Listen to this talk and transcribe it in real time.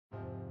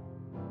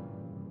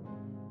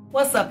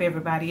What's up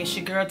everybody, it's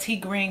your girl T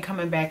Green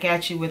coming back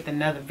at you with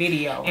another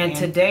video, and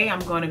today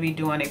I'm going to be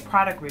doing a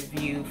product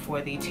review for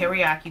the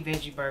Teriyaki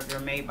Veggie Burger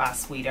made by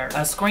Sweet Earth.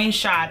 A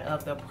screenshot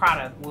of the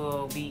product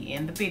will be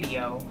in the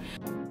video,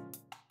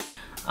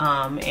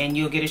 and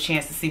you'll get a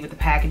chance to see what the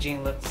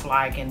packaging looks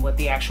like and what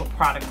the actual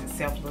product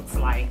itself looks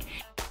like.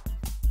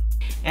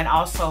 And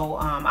also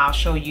I'll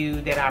show you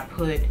that I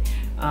put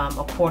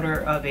a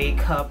quarter of a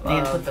cup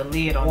and put the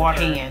lid on water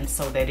the pan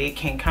so that it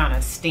can kind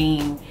of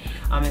steam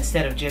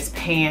instead of just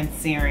pan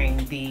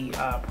searing the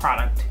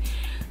product.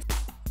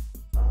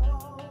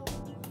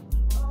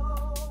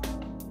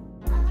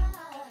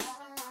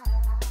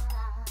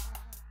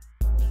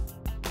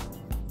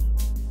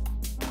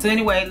 So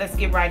anyway, let's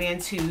get right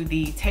into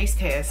the taste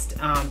test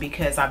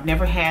because I've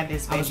never had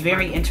this. I was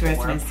very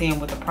interested in seeing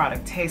what the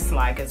product tastes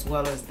like as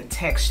well as the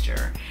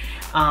texture.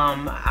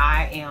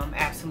 I am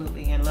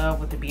absolutely in love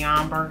with the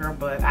Beyond Burger,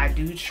 but I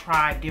do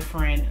try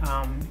different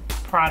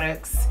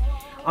products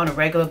on a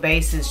regular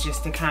basis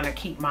just to kind of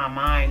keep my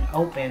mind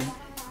open.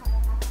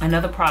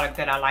 Another product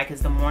that I like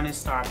is the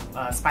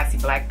Morningstar Spicy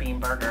Black Bean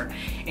Burger.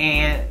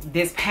 And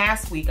this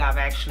past week, I've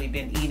actually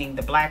been eating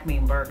the Black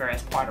Bean Burger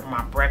as part of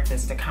my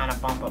breakfast to kind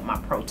of bump up my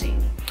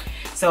protein.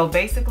 So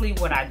basically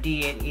what I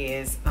did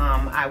is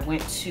I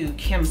went to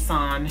Kim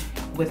Son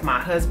with my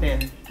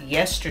husband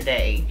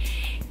yesterday,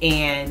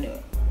 and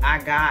I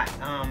got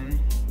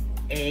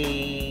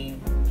a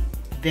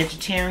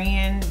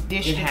vegetarian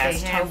dish. It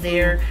has tofu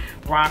there,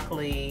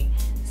 broccoli,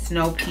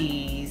 snow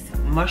peas,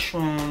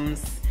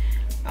 mushrooms,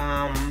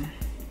 I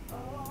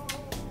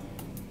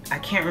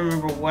can't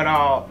remember what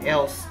all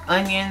else.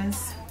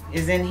 Onions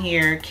is in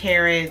here,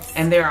 carrots,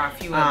 and there are a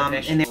few other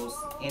vegetables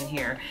in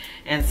here.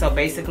 And so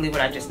basically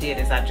what I just did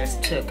is I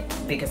just took,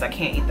 because I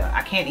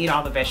can't eat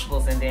all the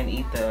vegetables and then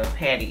eat the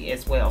patty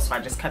as well, so I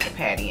just cut the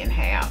patty in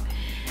half.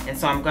 And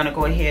so I'm gonna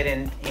go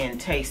ahead and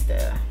taste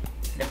the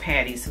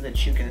patty so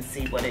that you can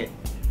see what it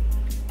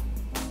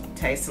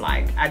tastes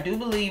like. I do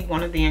believe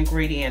one of the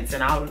ingredients,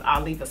 and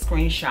I'll leave a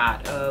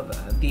screenshot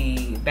of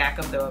the back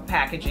of the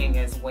packaging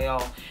as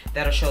well,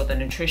 that'll show the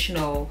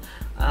nutritional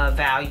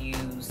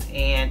values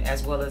and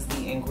as well as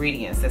the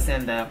ingredients that's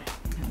in the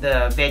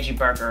veggie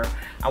burger.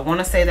 I want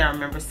to say that I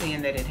remember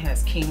seeing that it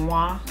has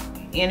quinoa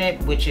in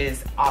it, which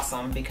is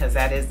awesome because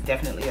that is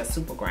definitely a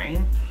super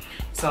grain.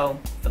 So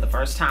for the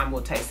first time,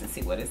 we'll taste and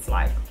see what it's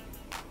like.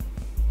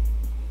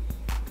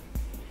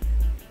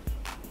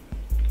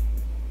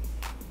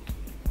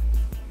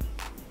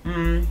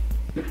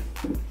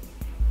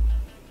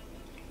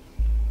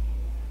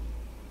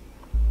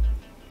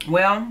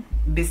 Well,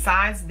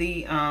 besides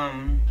the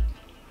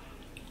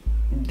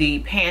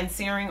pan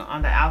searing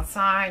on the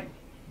outside,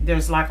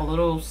 there's like a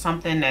little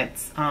something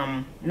that's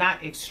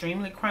not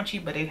extremely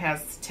crunchy, but it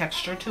has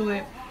texture to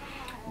it.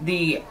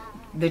 The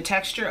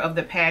texture of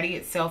the patty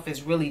itself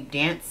is really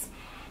dense,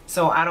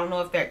 so I don't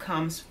know if that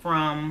comes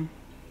from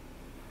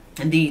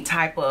the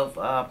type of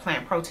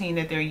plant protein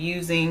that they're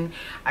using.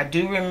 I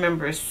do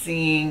remember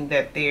seeing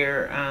that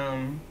they're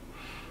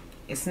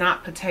it's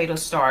not potato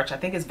starch. I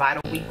think it's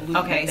vital wheat gluten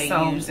that they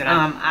use. And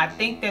I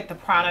think that the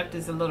product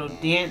is a little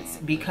dense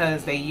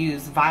because they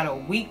use vital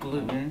wheat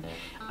gluten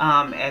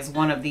as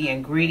one of the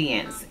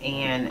ingredients.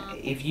 And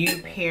if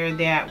you pair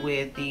that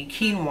with the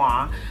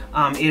quinoa,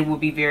 it will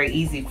be very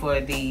easy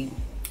for the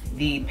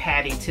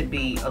patty to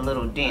be a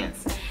little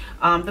dense.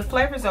 The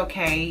flavor's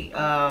okay.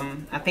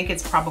 I think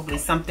it's probably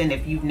something,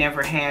 if you've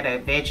never had a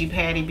veggie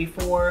patty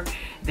before,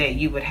 that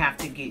you would have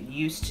to get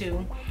used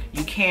to.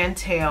 You can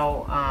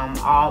tell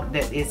all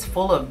that it's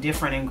full of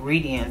different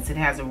ingredients. It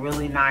has a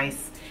really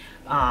nice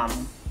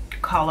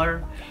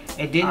color.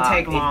 It didn't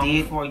take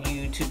long for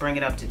you to bring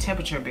it up to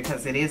temperature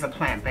because it is a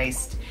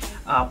plant-based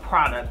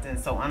product, and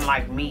so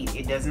unlike meat,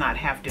 it does not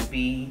have to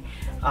be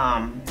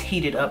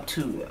heated up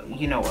to,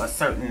 you know,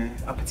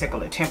 a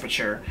particular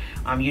temperature.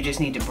 You just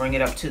need to bring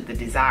it up to the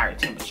desired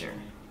temperature.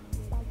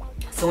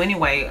 So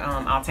anyway,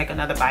 I'll take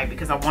another bite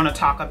because I want to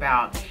talk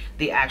about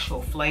the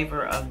actual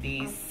flavor of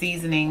these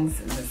seasonings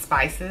and the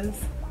spices.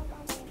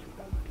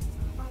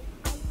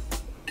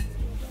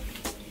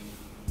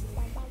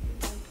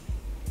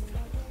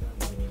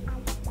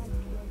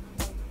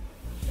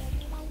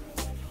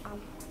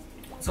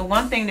 So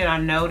one thing that I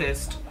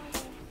noticed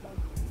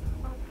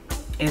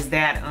is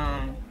that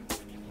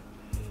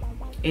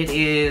it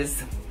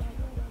is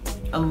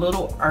a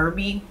little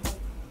herby.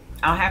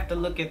 I'll have to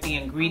look at the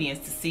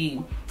ingredients to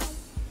see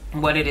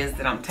what it is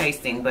that I'm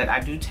tasting, but I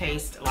do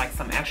taste like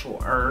some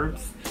actual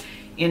herbs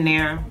in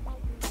there,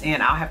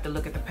 and I'll have to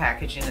look at the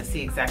packaging and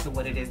see exactly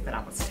what it is that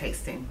I was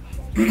tasting.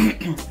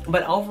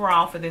 But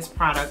overall for this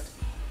product,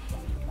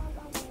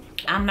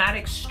 I'm not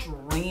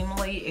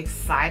extremely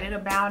excited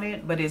about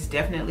it, but it's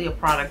definitely a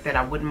product that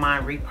I wouldn't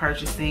mind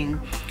repurchasing.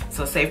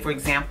 So say for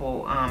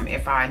example,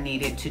 if I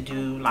needed to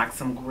do like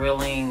some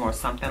grilling or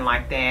something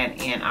like that,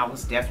 and I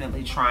was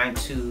definitely trying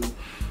to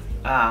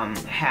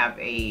have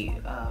a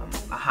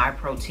high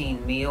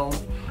protein meal,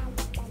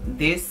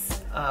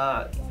 this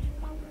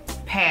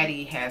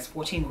patty has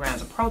 14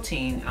 grams of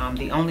protein.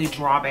 The only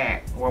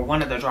drawback, or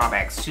one of the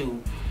drawbacks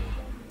to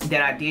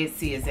that I did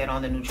see is that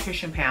on the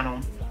nutrition panel,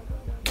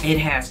 it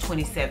has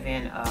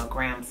 27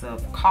 grams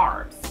of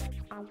carbs.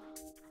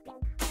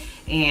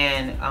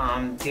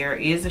 And there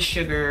is a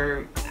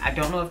sugar. I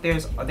don't know if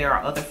there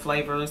are other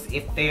flavors.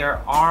 If there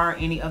are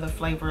any other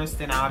flavors,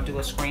 then I'll do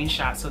a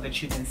screenshot so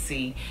that you can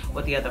see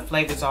what the other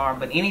flavors are.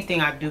 But anything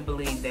I do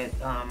believe that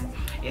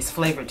is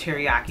flavored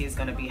teriyaki is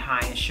going to be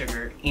high in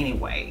sugar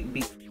anyway,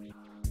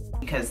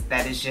 because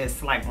that is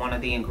just like one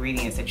of the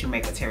ingredients that you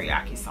make a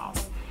teriyaki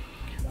sauce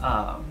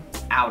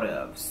out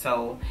of.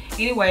 So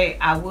anyway,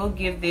 I will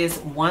give this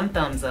 1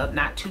 thumbs up,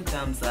 not 2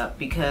 thumbs up,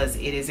 because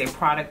it is a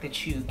product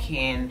that you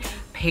can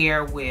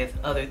pair with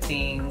other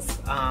things,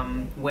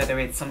 whether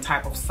it's some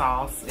type of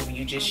sauce, if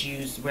you just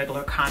use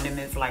regular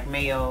condiments like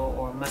mayo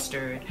or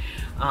mustard,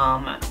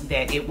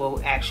 that it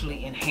will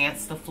actually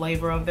enhance the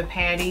flavor of the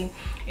patty.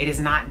 It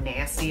is not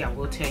nasty, I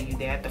will tell you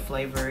that. The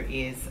flavor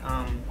is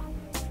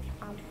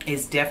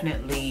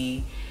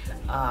definitely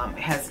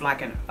has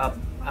like a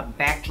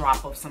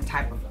backdrop of some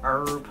type of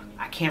herb.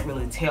 I can't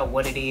really tell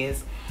what it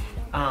is.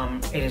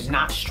 It is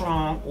not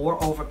strong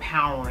or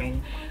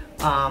overpowering.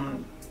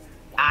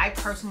 I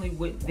personally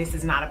this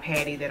is not a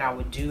patty that I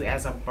would do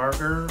as a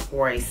burger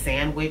or a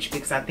sandwich,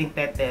 because I think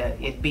that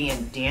it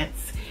being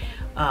dense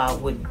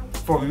would,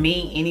 for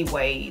me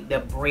anyway, the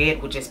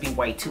bread would just be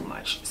way too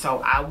much.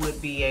 So I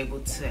would be able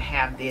to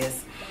have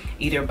this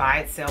either by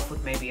itself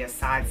with maybe a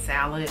side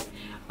salad,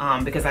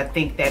 because I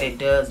think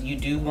that you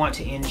do want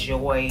to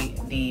enjoy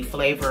the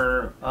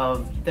flavor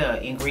of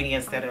the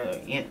ingredients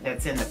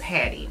that's in the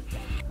patty.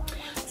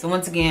 So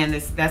once again,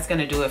 that's going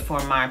to do it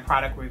for my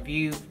product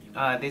review.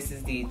 This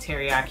is the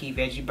Teriyaki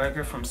Veggie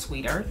Burger from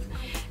Sweet Earth,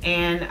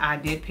 and I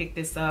did pick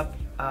this up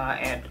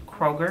at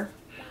Kroger.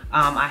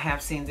 I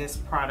have seen this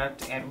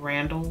product at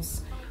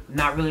Randall's.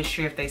 Not really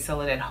sure if they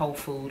sell it at Whole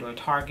Foods or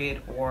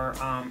Target or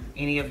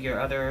any of your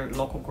other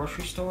local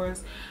grocery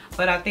stores,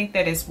 but I think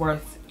that it's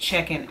worth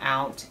checking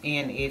out.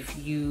 And if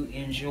you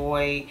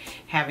enjoy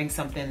having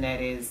something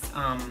that is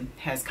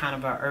has kind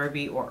of a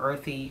herby or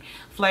earthy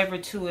flavor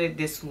to it,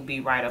 this will be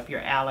right up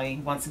your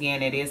alley. Once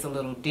again, it is a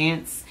little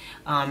dense,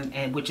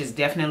 and which is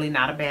definitely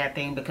not a bad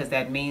thing, because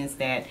that means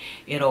that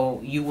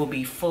you will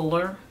be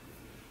fuller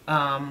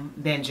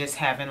than just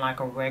having like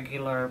a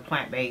regular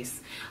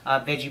plant-based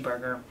veggie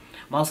burger.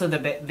 Most of the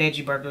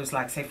veggie burgers,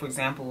 like say for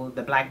example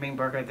the black bean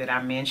burger that I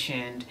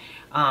mentioned,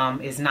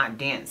 is not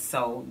dense.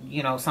 So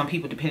you know, some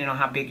people, depending on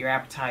how big your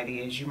appetite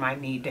is, you might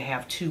need to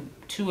have two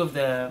of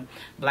the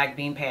black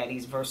bean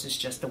patties versus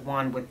just the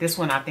one. With this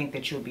one, I think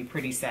that you'll be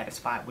pretty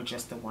satisfied with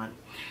just the one.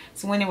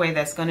 So anyway,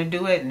 that's gonna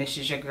do it, and this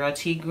is your girl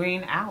T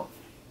Green out.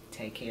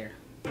 Take care.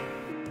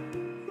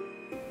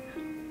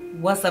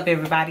 What's up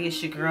everybody,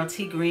 it's your girl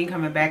T Green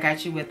coming back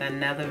at you with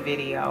another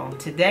video.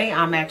 Today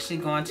I'm actually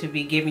going to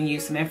be giving you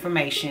some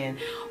information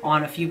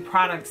on a few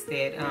products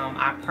that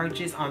I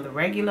purchased on the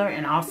regular,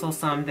 and also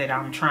some that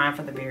I'm trying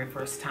for the very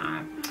first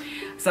time.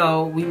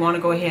 So we want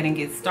to go ahead and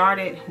get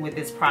started with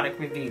this product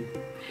review.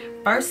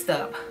 First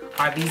up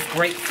are these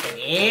grapes that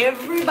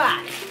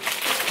everybody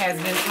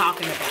has been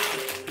talking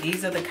about.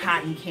 These are the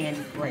cotton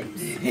candy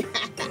grapes.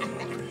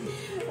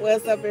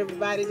 What's up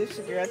everybody, this is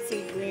your girl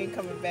T Green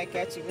coming back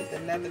at you with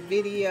another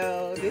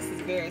video. This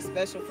is very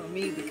special for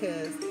me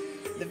because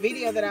the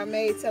video that I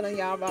made telling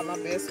y'all about my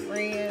best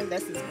friend,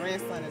 that's his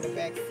grandson in the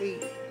back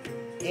seat.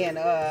 And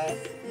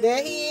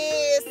there he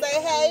is.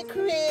 Say hey,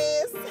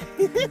 Chris.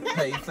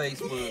 Hey,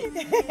 Facebook.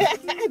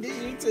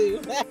 This you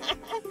too.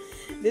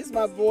 This is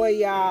my boy,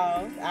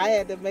 y'all. I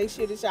had to make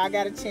sure that y'all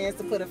got a chance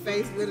to put a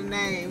face with a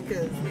name,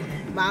 because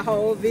my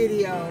whole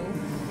video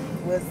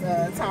was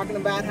talking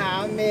about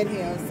how I met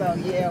him. So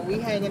yeah, we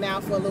hanging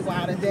out for a little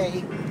while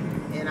today,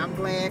 and I'm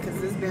glad,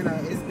 because it's been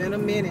a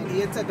minute.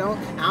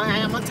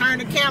 I'm gonna turn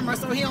the camera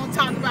so he don't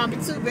talk about me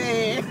too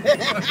bad.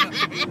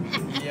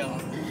 Yeah.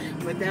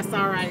 But that's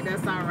all right.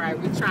 That's all right.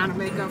 We're trying to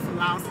make up for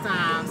lost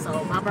time.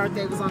 So my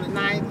birthday was on the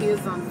 9th. His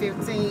on the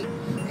 15th,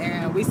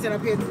 and we sit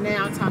up here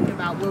now talking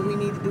about what we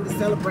need to do to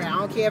celebrate. I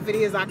don't care if it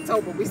is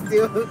October. We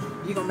still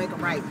you gonna make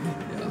them right.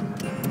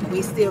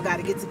 We still got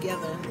to get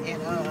together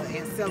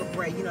and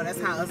celebrate. You know,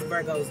 that's how us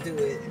Virgos do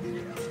it.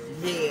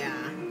 Yeah.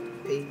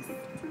 Peace.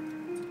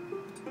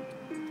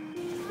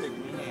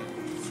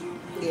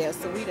 Yeah,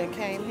 so we done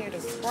came here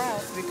to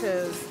Sprouts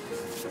because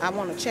I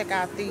want to check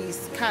out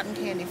these cotton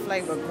candy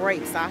flavored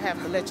grapes. I'll have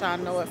to let y'all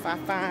know if I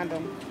find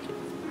them,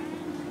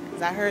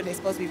 because I heard they're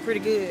supposed to be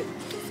pretty good.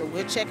 So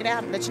we'll check it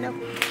out and let you know.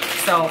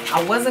 So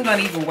I wasn't going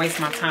to even waste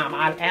my time.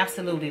 I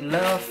absolutely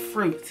love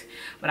fruit,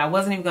 but I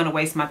wasn't even going to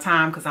waste my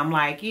time, because I'm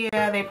like,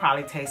 yeah, they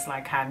probably taste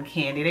like cotton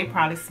candy. They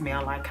probably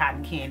smell like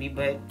cotton candy,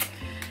 but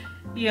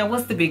yeah,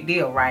 what's the big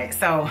deal, right?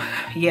 So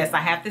yes, I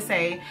have to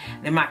say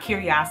that my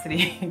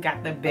curiosity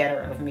got the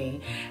better of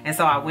me. And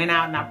so I went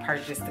out and I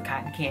purchased the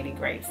cotton candy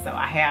grapes. So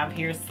I have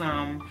here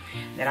some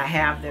that I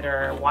have that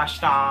are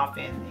washed off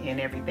and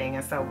everything.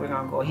 And so we're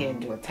going to go ahead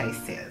and do a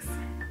taste test.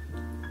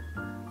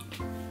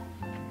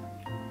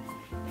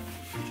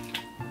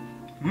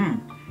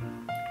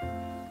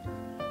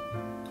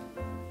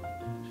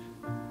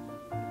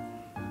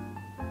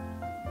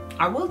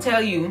 I will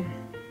tell you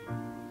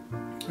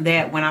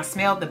that when I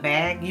smelled the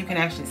bag, you can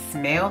actually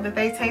smell that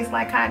they taste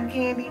like cotton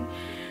candy.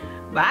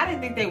 But I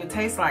didn't think they would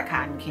taste like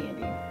cotton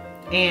candy.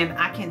 And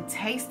I can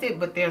taste it,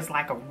 but there's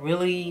like a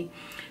really,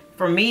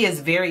 for me, it's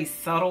very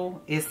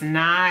subtle. It's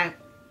not,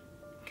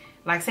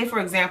 like, say for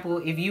example,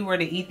 if you were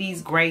to eat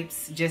these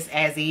grapes just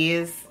as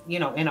is, you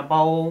know, in a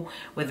bowl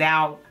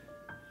without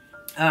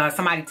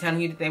somebody telling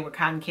you that they were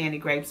cotton candy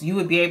grapes, you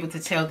would be able to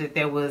tell that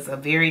there was a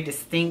very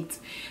distinct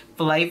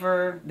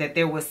flavor, that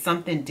there was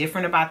something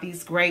different about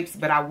these grapes,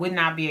 but I would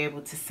not be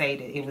able to say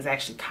that it was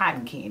actually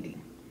cotton candy.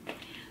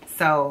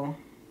 So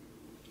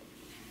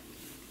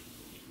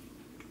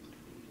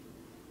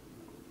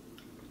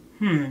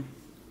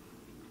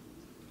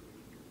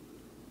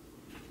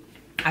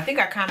I think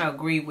I kind of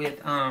agree with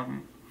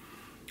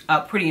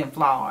Pretty and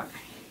Flawed.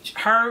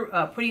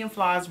 Her Pretty and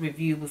Flawed's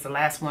review was the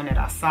last one that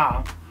I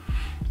saw,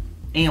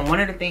 and one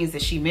of the things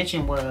that she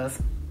mentioned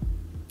was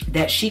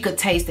that she could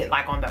taste it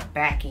like on the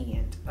back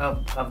end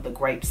of the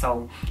grape.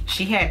 So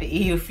she had to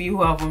eat a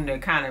few of them to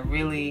kind of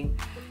really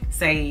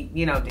say,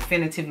 you know,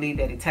 definitively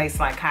that it tastes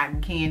like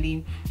cotton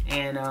candy.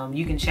 And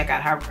you can check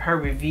out her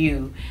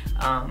review.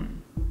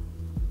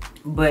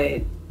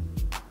 But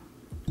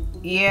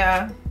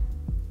yeah,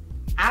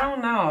 I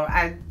don't know.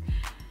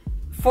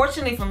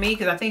 Fortunately for me,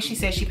 because I think she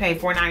said she paid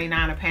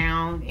 $4.99 a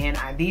pound,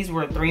 and these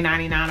were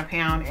 $3.99 a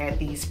pound at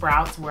the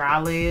Sprouts where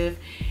I live.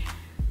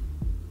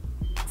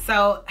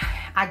 So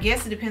I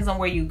guess it depends on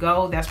where you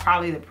go. That's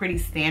probably the pretty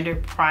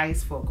standard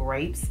price for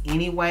grapes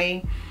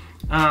anyway.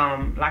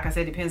 Like I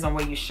said, it depends on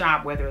where you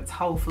shop, whether it's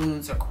Whole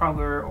Foods or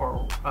Kroger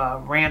or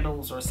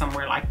Randall's or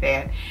somewhere like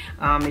that.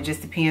 It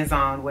just depends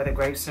on whether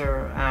grapes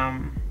are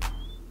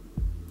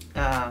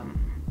a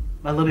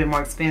little bit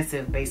more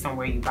expensive based on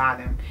where you buy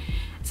them.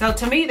 So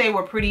to me, they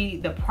were pretty,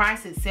 the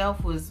price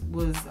itself was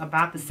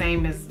about the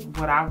same as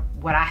what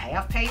I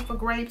have paid for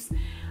grapes,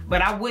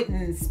 but I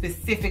wouldn't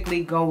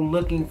specifically go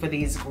looking for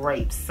these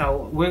grapes.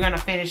 So we're gonna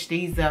finish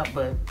these up,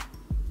 but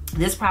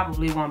this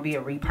probably won't be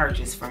a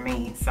repurchase for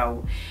me.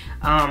 So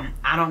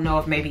I don't know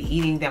if maybe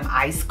eating them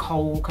ice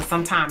cold, because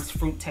sometimes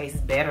fruit tastes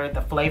better.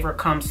 The flavor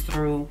comes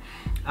through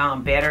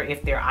better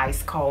if they're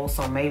ice cold.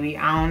 So maybe,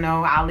 I don't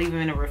know, I'll leave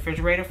them in the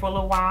refrigerator for a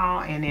little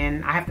while, and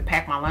then I have to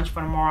pack my lunch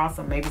for tomorrow,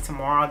 so maybe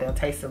tomorrow they'll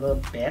taste a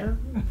little better.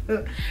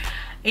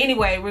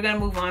 Anyway, we're gonna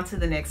move on to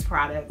the next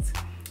product.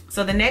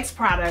 So the next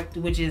product,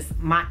 which is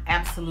my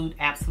absolute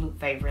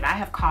favorite. I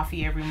have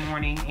coffee every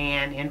morning,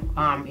 and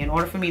in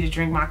order for me to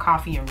drink my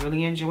coffee and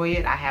really enjoy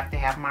it, I have to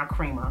have my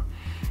creamer.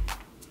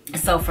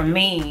 So for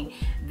me,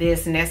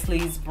 this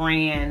Nestle's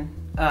brand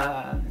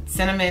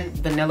cinnamon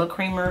vanilla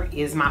creamer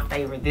is my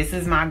favorite. This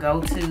is my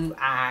go-to.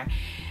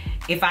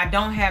 If I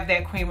don't have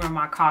that creamer in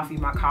my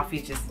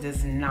coffee just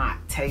does not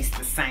taste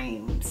the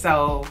same.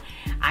 So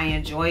I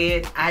enjoy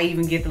it. I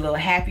even get the little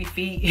happy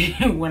feet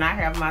when I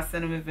have my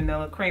cinnamon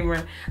vanilla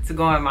creamer to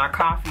go in my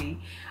coffee.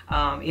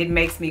 It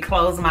makes me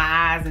close my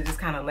eyes and just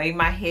kind of lay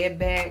my head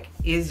back.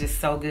 It's just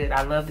so good.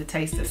 I love the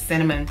taste of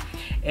cinnamon,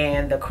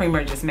 and the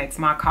creamer just makes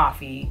my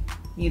coffee,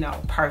 you know,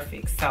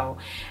 perfect. So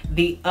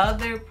the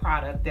other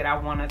product that I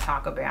want to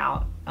talk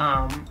about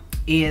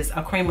is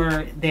a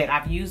creamer that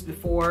I've used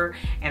before,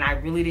 and I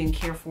really didn't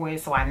care for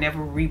it, so I never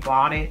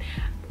rebought it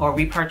or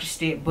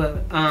repurchased it.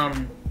 But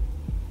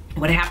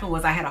what happened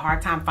was I had a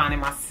hard time finding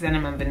my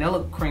cinnamon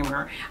vanilla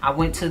creamer. I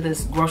went to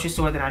this grocery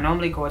store that I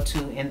normally go to,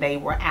 and they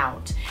were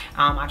out.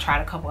 I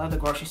tried a couple other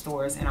grocery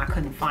stores and I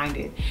couldn't find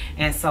it,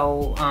 and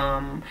so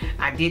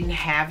I didn't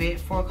have it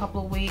for a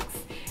couple of weeks,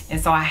 and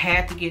so I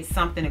had to get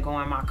something to go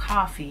in my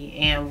coffee.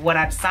 And what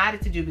I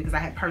decided to do, because I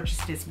had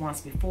purchased this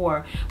once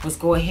before, was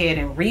go ahead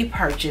and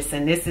repurchase.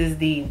 And this is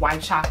the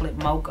white chocolate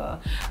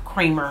mocha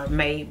creamer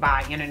made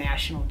by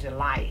International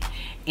Delight.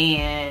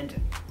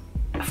 And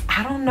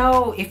I don't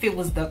know if it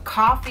was the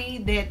coffee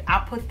that I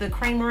put the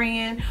creamer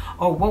in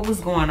or what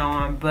was going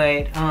on,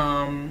 but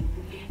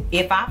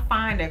if I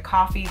find a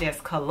coffee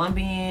that's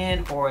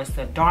Colombian, or it's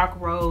a dark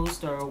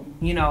roast, or,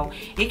 you know,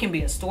 it can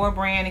be a store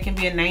brand, it can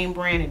be a name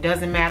brand, it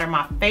doesn't matter.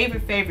 My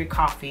favorite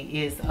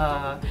coffee is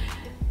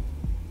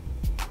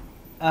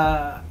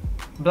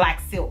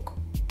Black Silk.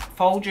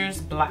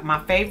 Folgers Black. My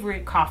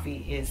favorite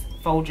coffee is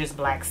Folgers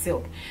Black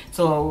Silk.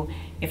 So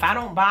if I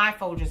don't buy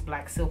Folgers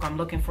Black Silk, I'm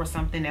looking for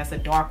something that's a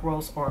dark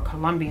roast or a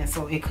Colombian.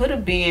 So it could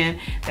have been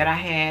that I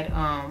had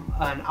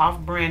an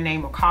off-brand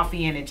name of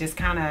coffee, and it just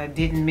kind of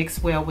didn't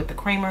mix well with the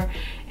creamer,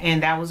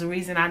 and that was the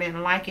reason I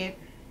didn't like it.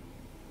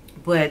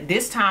 But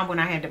this time when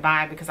I had to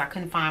buy it because I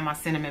couldn't find my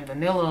cinnamon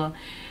vanilla,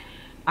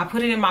 I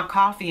put it in my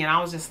coffee, and I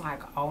was just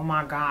like, oh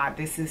my God,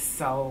 this is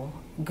so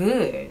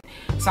good.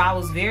 So I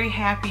was very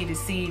happy to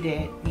see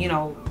that, you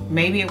know,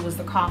 maybe it was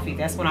the coffee.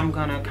 That's what I'm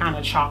gonna kind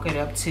of chalk it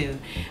up to.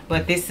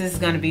 But this is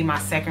gonna be my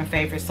second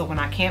favorite. So when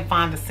I can't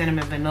find the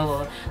cinnamon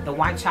vanilla, the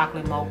white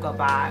chocolate mocha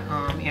by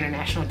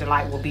International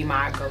Delight will be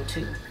my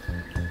go-to.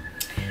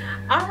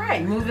 All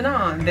right, moving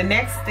on. The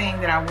next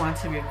thing that I want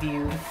to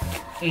review,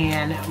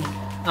 and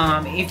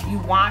if you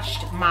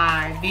watched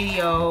my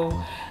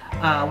video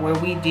where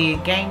we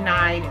did game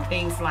night and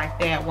things like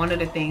that. One of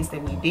the things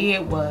that we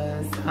did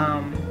was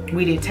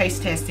we did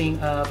taste testing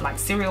of like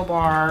cereal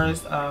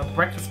bars,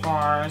 breakfast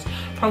bars,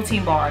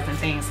 protein bars, and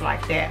things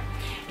like that.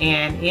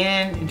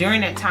 And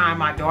during that time,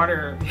 my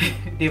daughter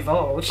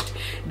divulged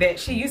that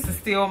she used to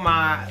steal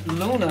my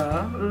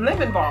Luna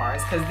lemon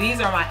bars, because these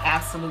are my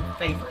absolute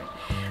favorite.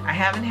 I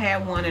haven't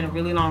had one in a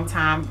really long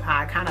time.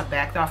 I kind of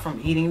backed off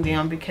from eating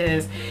them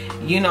because,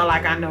 you know,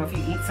 like I know if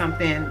you eat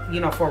something, you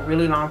know, for a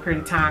really long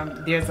period of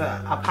time, there's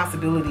a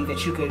possibility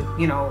that you could,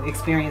 you know,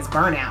 experience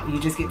burnout. You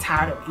just get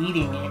tired of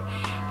eating it.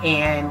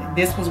 And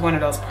this was one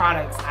of those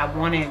products. I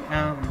wanted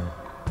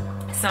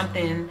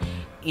something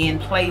in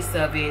place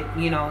of it,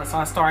 you know, and so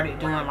I started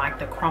doing like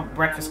the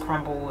breakfast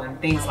crumble and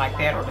things like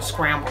that, or the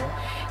scramble,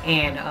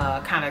 and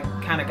kind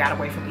of got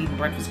away from eating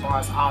breakfast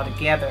bars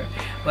altogether.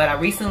 But I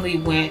recently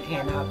went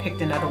and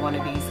picked another one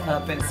of these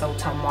up, and so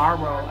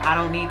tomorrow I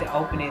don't need to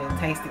open it and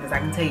taste it because I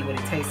can tell you what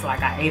it tastes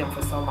like. I ate them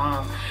for so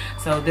long.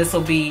 So this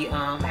will be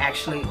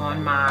actually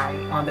on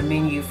the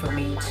menu for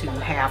me to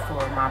have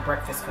for my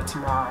breakfast for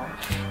tomorrow.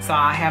 So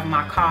I have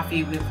my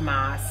coffee with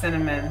my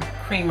cinnamon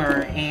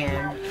creamer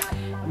and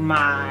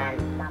my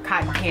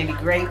cotton candy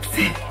grapes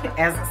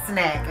as a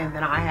snack, and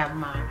then I have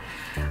my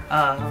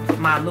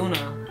my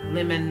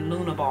lemon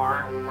Luna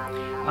bar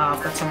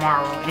for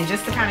tomorrow. And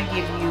just to kind of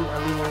give you a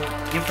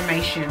little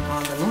information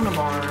on the Luna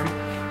bar,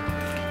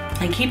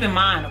 and keep in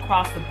mind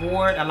across the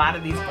board, a lot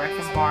of these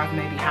breakfast bars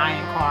may be high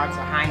in carbs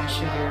or high in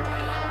sugar.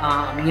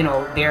 You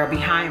know, they're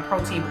high in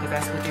protein because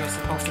that's what they're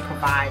supposed to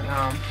provide,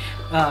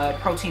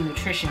 protein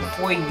nutrition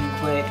for you,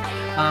 but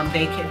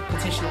they can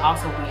potentially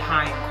also be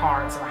high in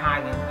carbs or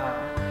high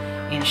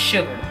in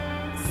sugar.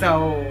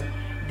 So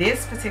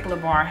this particular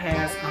bar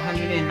has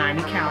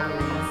 190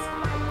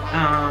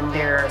 calories.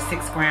 There are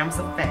 6 grams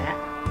of fat,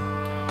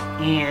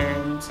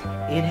 and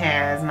it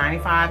has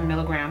 95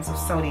 milligrams of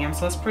sodium,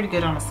 so it's pretty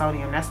good on the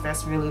sodium.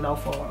 That's really low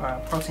for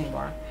a protein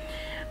bar.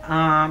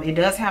 It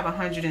does have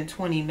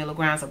 120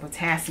 milligrams of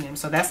potassium,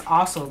 so that's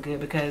also good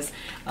because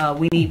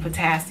we need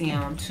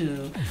potassium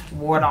to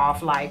ward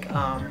off like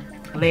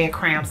leg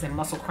cramps and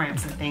muscle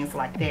cramps and things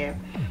like that.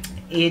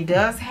 It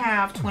does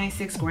have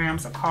 26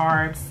 grams of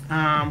carbs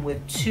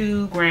with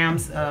 2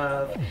 grams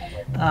of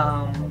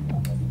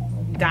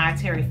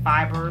dietary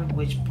fiber,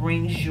 which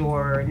brings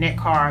your net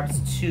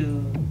carbs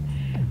to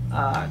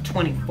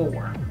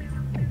 24.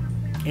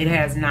 It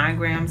has 9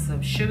 grams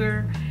of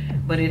sugar,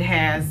 but it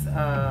has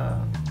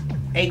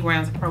 8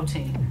 grams of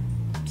protein.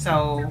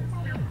 So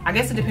I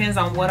guess it depends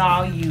on what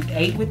all you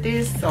ate with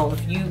this. So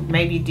if you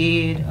maybe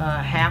did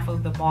half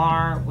of the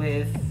bar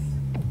with,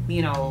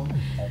 you know,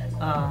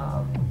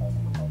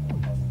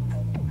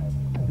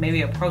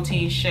 maybe a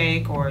protein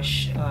shake or a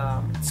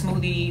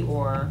smoothie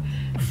or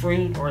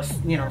fruit or,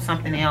 you know,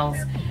 something else,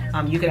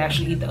 you could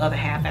actually eat the other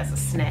half as a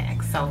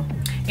snack. So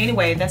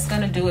anyway, that's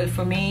gonna do it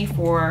for me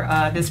for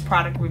this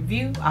product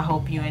review. I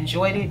hope you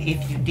enjoyed it.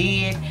 If you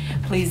did,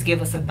 please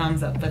give us a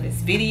thumbs up for this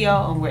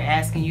video, and we're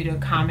asking you to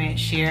comment,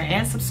 share,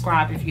 and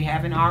subscribe if you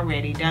haven't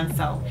already done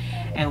so,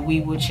 and we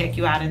will check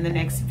you out in the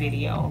next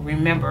video.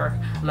 Remember,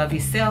 love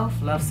yourself,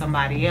 love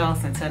somebody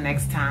else. Until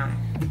next time,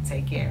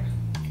 take care.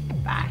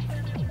 Bye.